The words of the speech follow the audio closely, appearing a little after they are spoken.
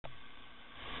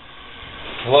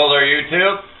Hello there,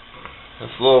 YouTube.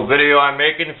 This little video I'm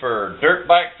making for Dirt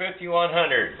Bike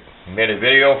 5100. He made a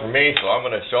video for me, so I'm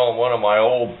going to show him one of my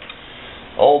old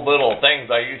little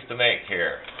things I used to make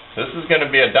here. This is going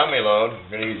to be a dummy load. I'm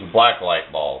going to use a black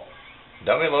light bulb.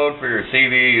 Dummy load for your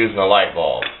CV using a light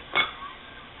bulb.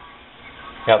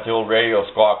 Got the old radio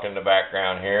squawk in the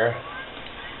background here.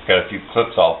 Got a few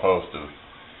clips I'll post of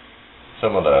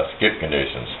some of the skip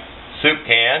conditions. Soup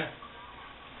can.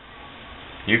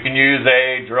 You can use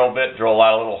a drill bit, drill a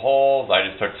lot of little holes. I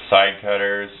just took the side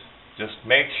cutters. Just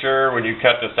make sure when you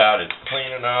cut this out it's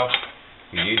clean enough.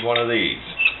 You need one of these.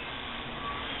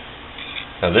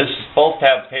 Now this is supposed to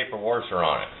have paper washer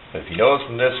on it. But if you notice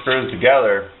when this screws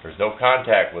together, there's no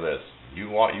contact with this. You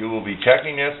will be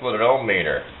checking this with an ohm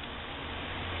meter.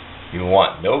 You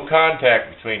want no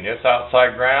contact between this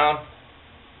outside ground,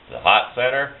 the hot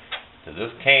center, to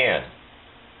this can.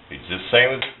 It's the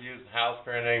same as if you use house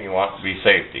or anything, you want to be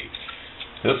safety.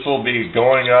 This will be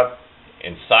going up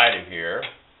inside of here,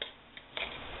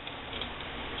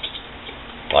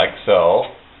 like so.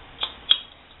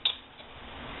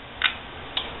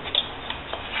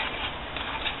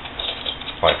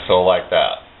 Like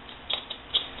that.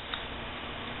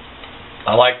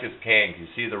 I like this can. You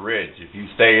see the ridge. If you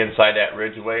stay inside that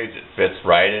ridge a ways, it fits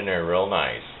right in there real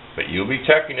nice. But you'll be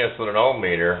checking this with an ohm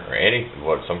meter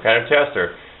or some kind of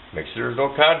tester. Make sure there's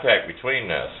no contact between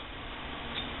this.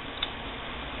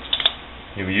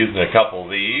 You'll be using a couple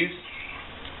of these.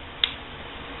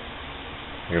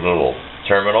 Your little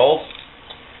terminals.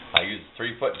 I use a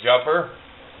 3-foot jumper,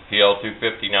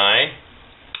 PL259.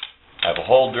 I have a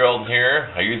hole drilled in here.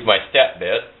 I use my step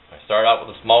bit. I start out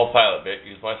with a small pilot bit,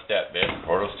 use my step bit,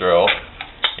 cordless drill,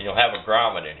 and you'll have a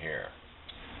grommet in here.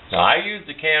 Now I use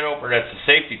the can opener that's a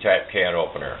safety type can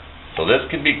opener. So this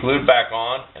can be glued back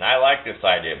on, and I like this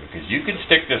idea because you can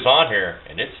stick this on here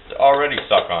and it's already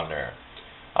stuck on there.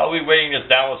 I'll be weighing this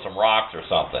down with some rocks or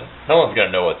something. No one's going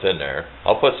to know what's in there.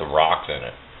 I'll put some rocks in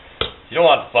it. You don't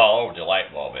want to fall over the light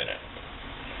bulb in it.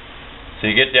 So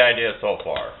you get the idea so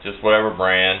far. Just whatever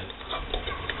brand.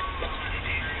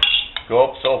 Go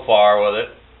up so far with it,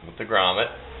 with the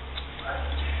grommet.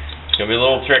 It's going to be a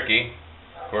little tricky.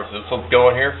 Of course, this will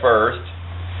go in here first.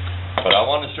 But I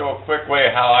want to show a quick way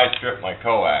of how I strip my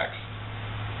coax.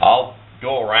 I'll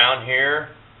go around here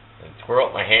and twirl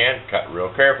up my hand, cut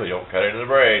real carefully, don't cut into the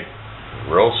braid.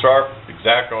 Real sharp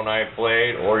X-Acto knife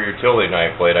blade or utility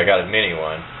knife blade. I got a mini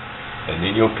one. And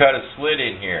then you'll cut a slit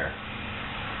in here.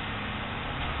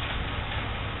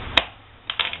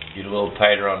 Get a little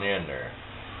tighter on the end there.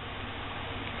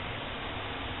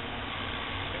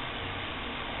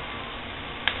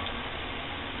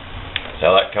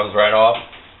 So that comes right off.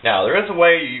 Now there is a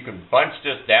way you can bunch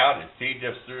this down and feed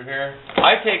this through here.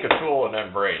 I take a tool and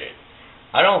unbraid it.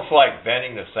 I don't feel like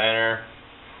bending the center.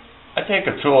 I take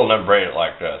a tool and unbraid it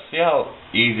like this. See how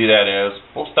easy that is?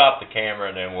 We'll stop the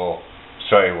camera and then we'll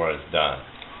show you when it's done.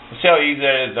 See how easy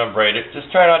that is to unbraid it?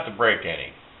 Just try not to break any.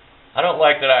 I don't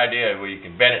like that idea where you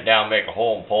can bend it down, make a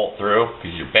hole and pull it through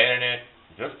because you're bending it.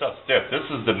 This stuff's stiff. This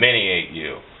is the Mini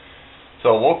 8U.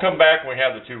 So we'll come back when we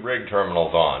have the 2 rig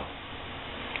terminals on.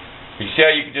 You see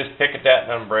how you can just pick at that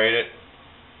and unbraid it?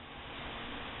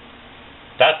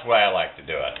 That's the way I like to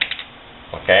do it.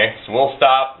 Okay, so we'll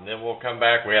stop and then we'll come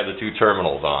back when we have the 2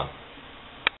 terminals on.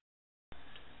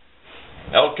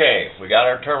 Okay, we got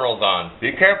our terminals on.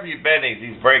 Be careful you bend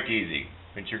these break easy.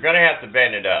 But you're going to have to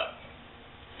bend it up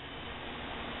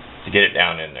to get it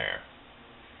down in there.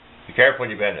 Be careful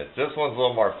when you bend it. This one's a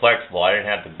little more flexible. I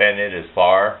didn't have to bend it as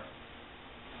far.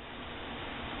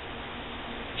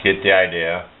 Get the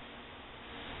idea.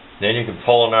 Then you can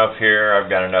pull enough here. I've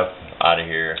got enough out of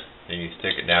here. Then you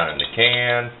stick it down in the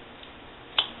can.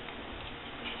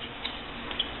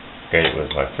 Get it with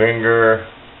my finger.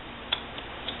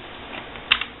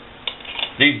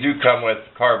 These do come with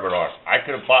cardboard on. I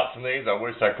could have bought some of these. I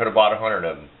wish I could have bought 100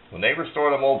 of them. When they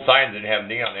restored them old signs that didn't have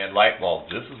neon, they had light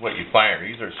bulbs. This is what you find.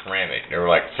 These are ceramic. They were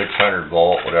like 600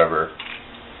 volt, whatever.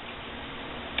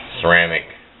 Ceramic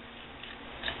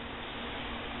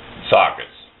sockets.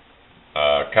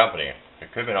 Company.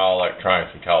 It could have been All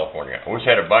Electronics in California. I wish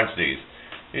I had a bunch of these.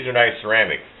 These are nice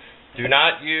ceramic. Do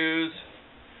not use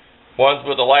ones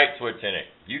with a light switch in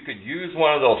it. You could use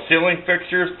one of those ceiling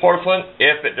fixtures, porcelain,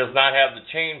 if it does not have the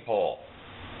chain pull.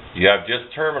 You have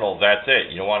just terminals, that's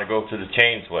it. You don't want to go through the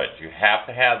chain switch. You have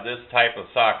to have this type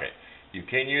of socket. You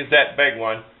can use that big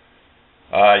one.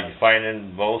 You can find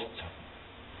in most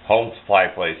home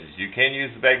supply places. You can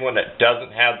use the big one that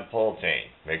doesn't have the pull chain.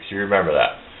 Make sure you remember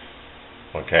that.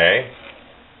 Okay.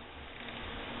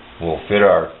 We'll fit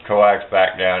our coax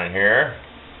back down in here.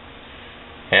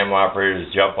 ham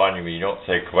operators jump on you when you don't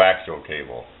say coaxial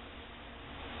cable.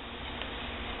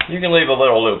 You can leave a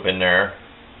little loop in there.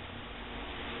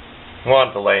 You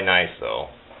want it to lay nice though,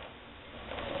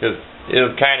 because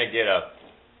it'll kind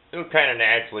of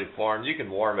naturally form. You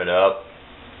can warm it up.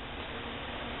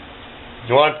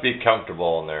 You want it to be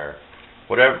comfortable in there.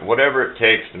 Whatever it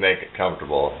takes to make it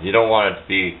comfortable. You don't want it to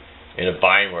be in a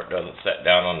bind where it doesn't set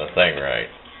down on the thing right.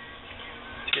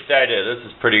 To get the idea, this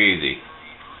is pretty easy.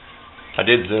 I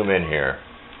did zoom in here.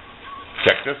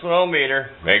 Check this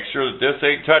manometer. Make sure that this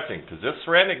ain't touching, because this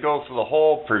ceramic goes through the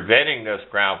hole preventing this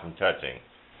ground from touching.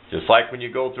 Just like when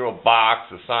you go through a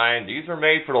box, a sign. These are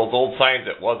made for those old signs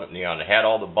that wasn't neon. They had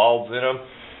all the bulbs in them.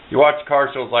 You watch car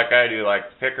shows like I do, like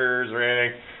Pickers or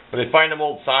anything. When they find them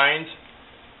old signs,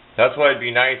 that's why it'd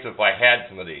be nice if I had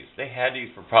some of these. They had these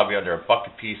for probably under $1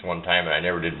 a piece one time, and I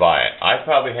never did buy it. I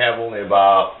probably have only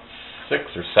about 6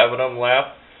 or 7 of them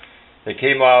left. They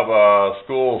came out of a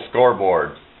school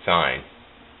scoreboard sign.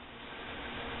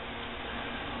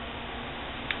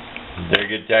 There,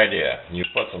 you get the idea. You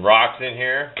put some rocks in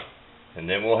here, and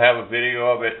then we'll have a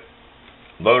video of it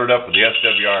loaded up with the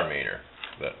SWR meter.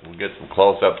 But we'll get some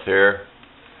close-ups here.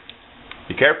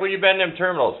 Be careful you bend them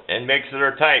terminals, and make sure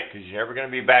they're tight, because you're never going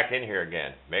to be back in here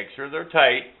again. Make sure they're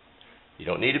tight. You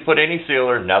don't need to put any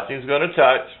sealer. Nothing's going to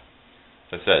touch.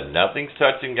 As I said, nothing's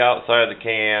touching outside of the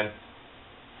can.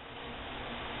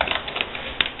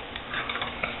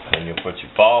 And you'll put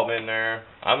your bulb in there.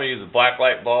 I'm going to use a black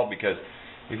light bulb, because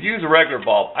if you use a regular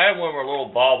bulb, I have one where a little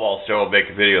bulb I'll show,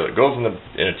 make a video that goes in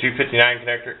a 259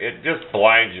 connector. It just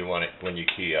blinds you when you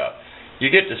key up. You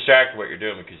get distracted what you're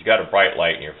doing because you got a bright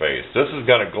light in your face. This is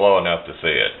going to glow enough to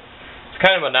see it. It's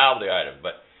kind of a novelty item,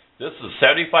 but this is a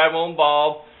 75 ohm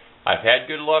bulb. I've had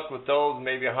good luck with those,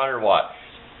 maybe 100 watt.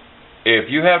 If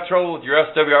you have trouble with your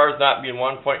SWRs not being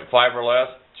 1.5 or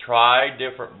less, try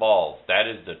different bulbs. That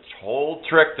is the whole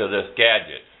trick to this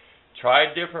gadget.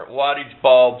 Try different wattage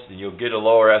bulbs and you'll get a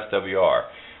lower SWR.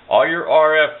 All your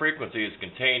RF frequency is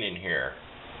contained in here,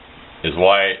 is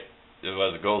why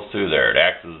as it goes through there. It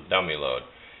acts as a dummy load.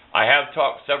 I have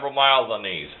talked several miles on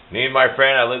these. Me and my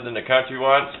friend, I lived in the country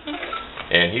once,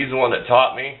 and he's the one that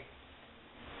taught me.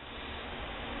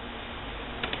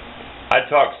 I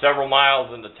talked several miles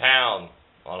into town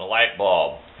on a light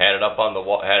bulb. Had it up on the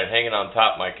wall, had it hanging on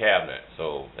top of my cabinet.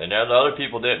 So, and then the other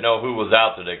people didn't know who was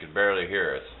out there. They could barely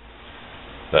hear us.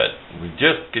 But we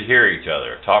just could hear each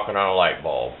other talking on a light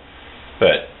bulb.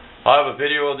 But I'll have a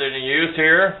video that you use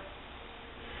here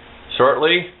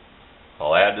shortly.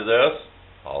 I'll add to this.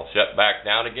 I'll shut back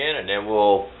down again, and then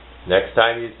next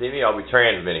time you see me, I'll be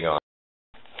transmitting on.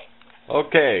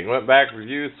 Okay, went back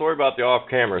review. Sorry about the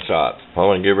off-camera shots. I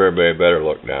want to give everybody a better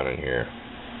look down in here.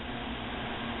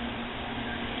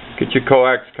 Get your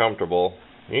coax comfortable.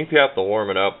 Even if you have to warm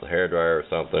it up, the hairdryer or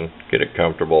something, get it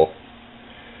comfortable.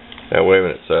 That way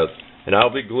when it sets. And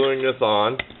I'll be gluing this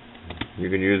on. You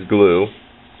can use glue.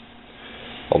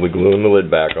 I'll be gluing the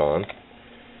lid back on.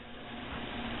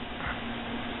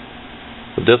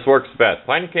 But this works best.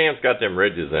 Finecam's got them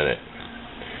ridges in it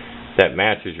that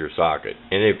matches your socket.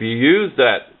 And if you use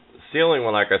that ceiling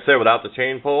one, like I said, without the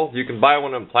chain pull, you can buy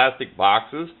one of them plastic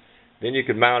boxes. Then you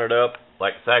can mount it up,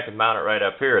 like say I can mount it right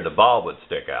up here, the bulb would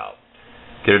stick out.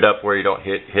 Get it up where you don't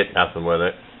hit nothing with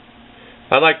it.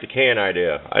 I like the can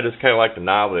idea. I just kind of like the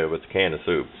novelty of it with the can of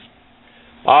soup.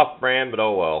 Off brand, but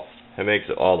oh well. It makes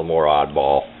it all the more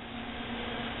oddball.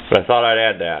 But I thought I'd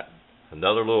add that.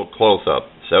 Another little close-up.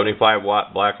 75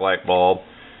 watt black light bulb.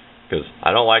 Because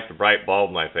I don't like the bright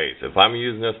bulb in my face. If I'm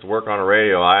using this to work on a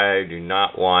radio, I do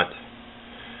not want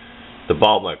the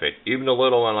bulb in my face. Even the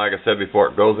little one, like I said before,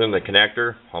 it goes in the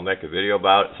connector. I'll make a video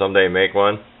about it someday, make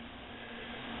one.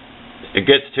 It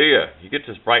gets to you. You get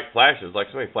this bright flashes, like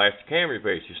somebody flashed a camera in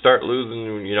your face. You start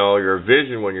losing, your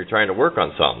vision when you're trying to work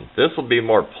on something. This will be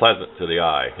more pleasant to the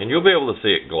eye, and you'll be able to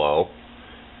see it glow.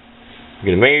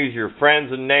 You can amaze your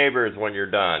friends and neighbors when you're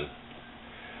done.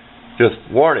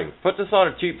 Just warning, put this on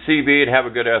a cheap CB and have a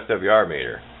good SWR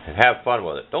meter, and have fun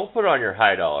with it. Don't put it on your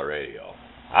high-dollar radio.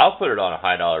 I'll put it on a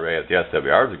high-dollar radio if the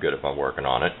SWRs are good if I'm working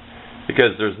on it,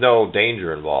 because there's no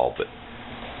danger involved. But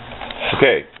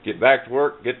okay, get back to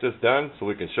work, get this done so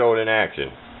we can show it in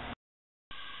action.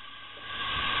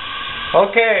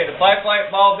 Okay, the black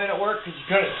light bulb didn't work because you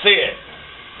couldn't see it.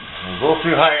 A little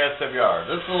too high SWR.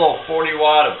 This is a little 40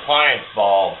 watt appliance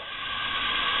bulb.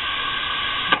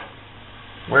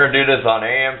 We're going to do this on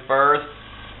AM first.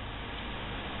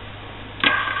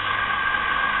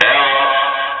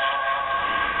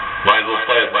 Might as well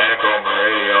play with my echo on my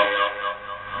radio.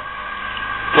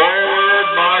 Forward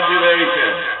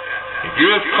modulation. If you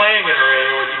was playing in a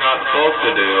radio, what you're not supposed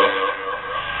to do,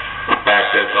 back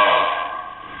this off.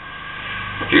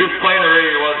 If you was playing the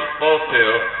radio you wasn't supposed to,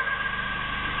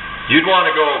 you'd want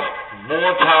to go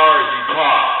more power as you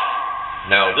talk.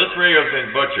 Now, this radio's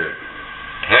been butchered.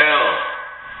 Hell,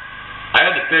 I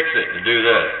had to fix it to do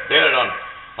this. They had it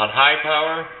on high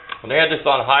power. When they had this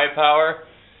on high power,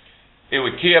 it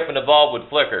would key up and the bulb would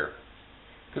flicker.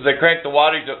 Because they cranked the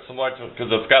wattage up so much, because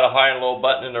it's got a high and low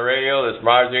button in the radio, this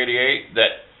Mars 88,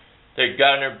 that they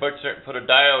got in there, butchered it, and put a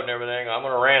diode and everything. I'm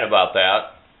going to rant about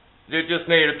that. It just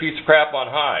needed a piece of crap on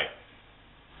high.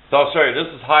 So I'll show you. This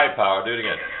is high power. Do it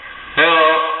again. Hello.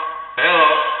 Hello.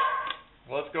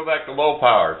 Well, let's go back to low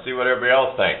power. See what everybody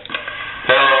else thinks.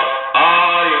 Hello.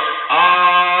 Audio.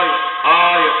 Audio.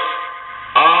 Audio.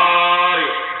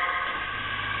 Audio.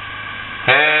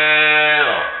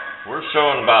 Hello. We're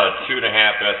showing about a 2.5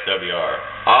 SWR.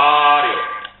 Audio.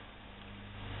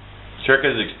 Trick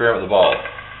is to experiment with the bulb.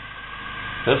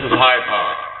 This is high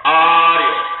power.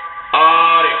 Audio.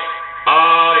 Audio.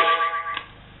 Audio.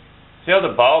 See how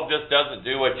the bulb just doesn't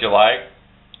do what you like?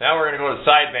 Now we're going to go to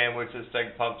sideband, which this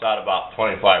thing pumps out about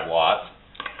 25 watts.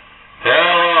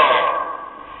 Hello.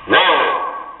 Whoa.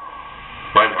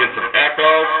 Might get some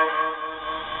echo.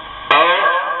 Oh.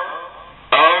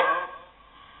 Oh.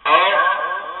 Oh.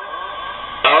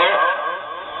 Oh.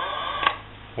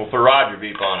 We'll put Roger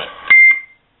beep on it.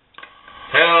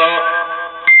 Hello.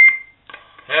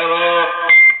 Hello.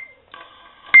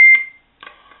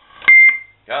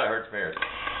 God, it hurts my ears.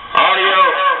 Audio.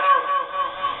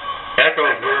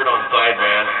 Echo's weird on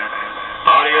sideband.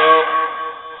 Audio.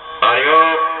 Audio.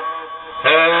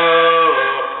 Hello.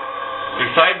 See,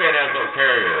 sideband has no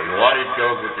carrier. Your wattage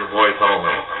goes with your voice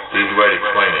only. It's an easy way to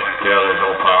explain it. See how there's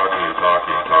no power till you talk.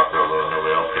 You can talk real low and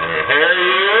nobody else can hear. Hear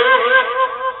you?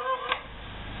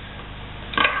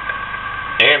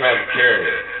 AM has a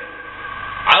carrier.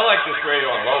 I like this radio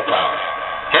on low power.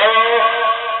 Hello?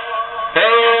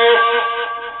 Hello?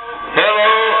 Hello?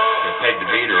 I'm going to take the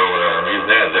meter over there. I'm using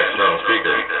that as an external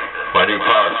speaker. My new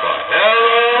power supply. Hello?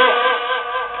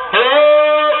 Hello?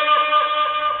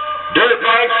 Dirt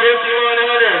Mike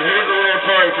 5100. Here's a little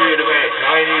toy for you to make.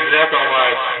 Now you need an echo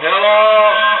mic. Hello?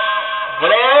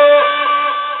 Hello?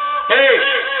 Hey,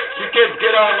 you kids,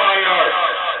 get out of my yard.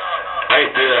 I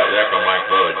used to do that with echo mic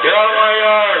load. Get out of my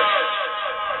yard.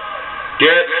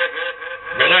 Get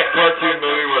in that cartoon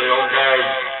movie where the old guy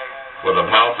with the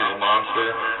house is a monster.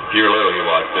 If you were little, you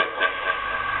watched it.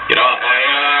 Get off my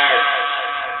yard!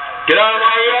 Get out of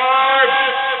my yard!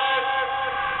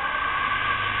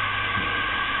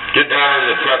 Get down into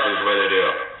the truckers the way they do.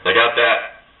 They got that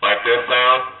like this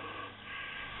sound.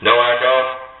 No echo.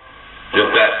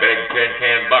 Just that big tin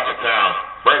can bucket sound.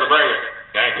 Breaker, breaker.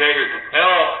 Gang takers.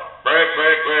 Hello. Break,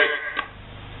 break, break.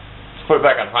 Let's put it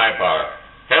back on high power.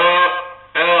 Hello.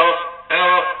 Hello.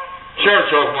 Hello. Sure,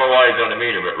 it shows more wattage on the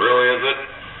meter, but really is it?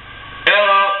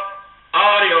 Hello.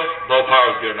 Audio. Low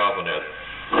power is good enough on this.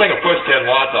 This thing will push 10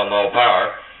 watts on low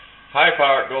power. High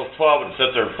power, it goes 12 and it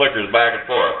sits there and flickers back and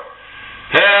forth.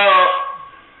 Hello.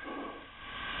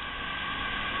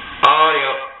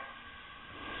 Audio.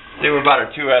 See, we're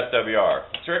about a 2 SWR.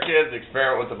 The trick is to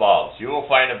experiment with the bulbs. You will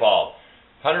find a bulb.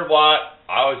 100 watt.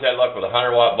 I always had luck with a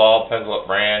 100 watt bulb. Depends what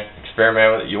brand.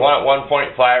 Experiment with it. You want it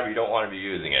 1.5, but you don't want to be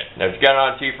using it. Now, if you got it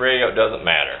on cheap radio, it doesn't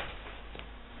matter.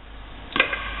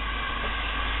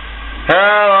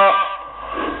 Hello.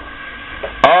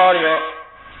 Audio.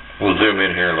 We'll zoom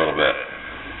in here a little bit.